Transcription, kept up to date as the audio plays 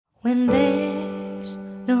When there's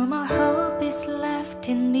no more hope is left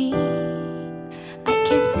in me, I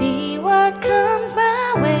can see what comes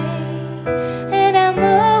my way, and I'm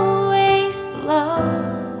always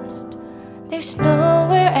lost. There's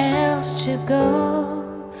nowhere else to go.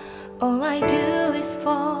 All I do is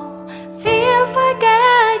fall. Feels like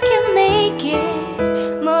I can make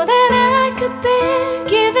it more than I could bear.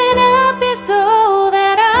 Giving up is all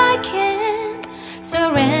that I can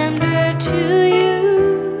surrender to you.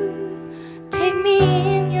 Take me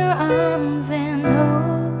in your arms and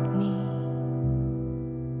hold me.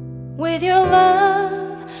 With your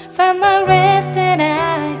love, find my rest and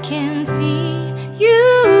I can see you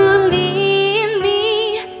lead me.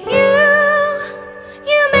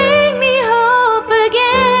 You make me hope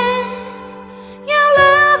again. Your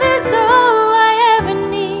love is all I ever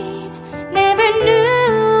need. Never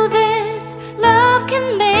knew this love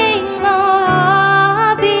can make my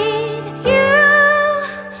heart beat.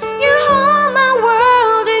 You hold my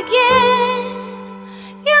world again.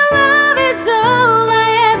 Your love is all I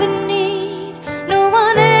ever need. No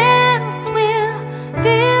one else will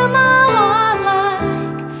fill my heart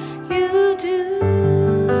like you do.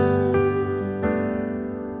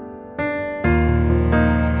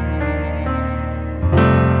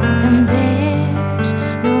 And there's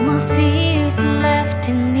no more fears left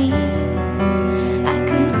in me. I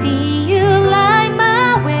can see you light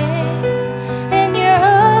my way, and you're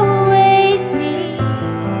always near.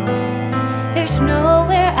 There's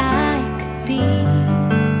nowhere I could be.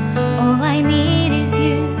 All I need is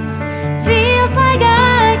you. Feels like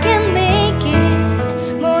I can make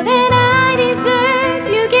it more than I deserve.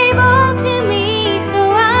 You gave all to me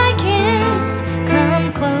so I can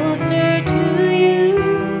come closer to you.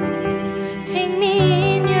 Take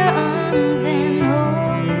me in your arms and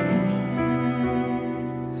hold me.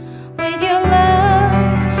 With your love,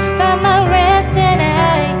 find my rest and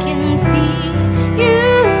I can see you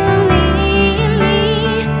lead me.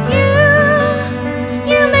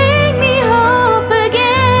 You make me hope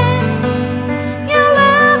again. Your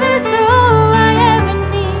love is all I ever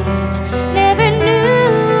need. Never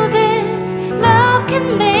knew this love can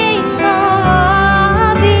make my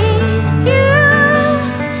heart beat.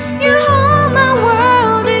 You hold my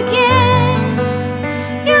world again.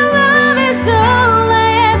 Your love is all I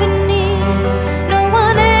ever need. No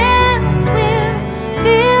one else will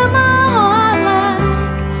fill my heart like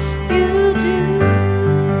you do.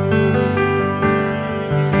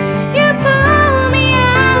 You pull me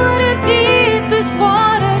out of deepest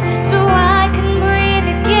water so I can breathe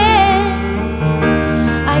again.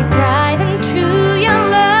 I dive into your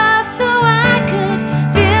love so I could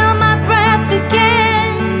feel my breath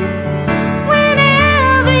again.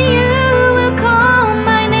 Whenever you will call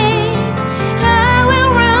my name, I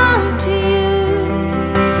will run to you.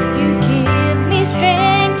 You give me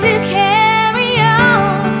strength to carry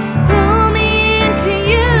on. Pull me into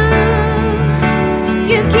you.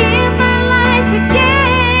 You give my life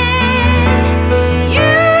again.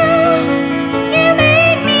 You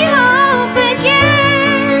make me hope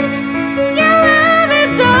again. Your love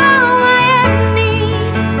is all I ever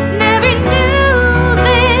need. Never knew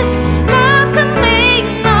this love could make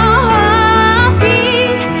my heart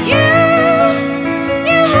beat.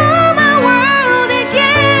 You hold my world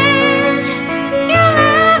again. Your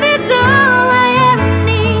love is all I ever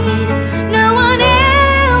need. No one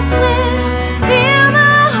else will fill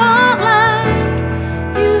my heart like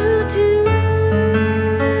you do.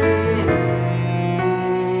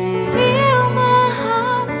 Fill my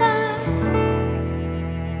heart like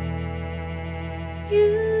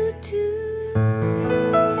you do.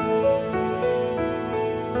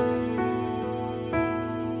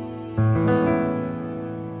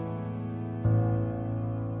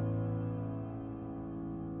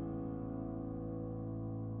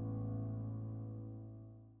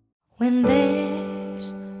 When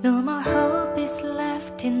there's no more hope is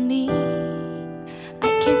left in me, I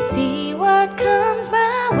can see what comes my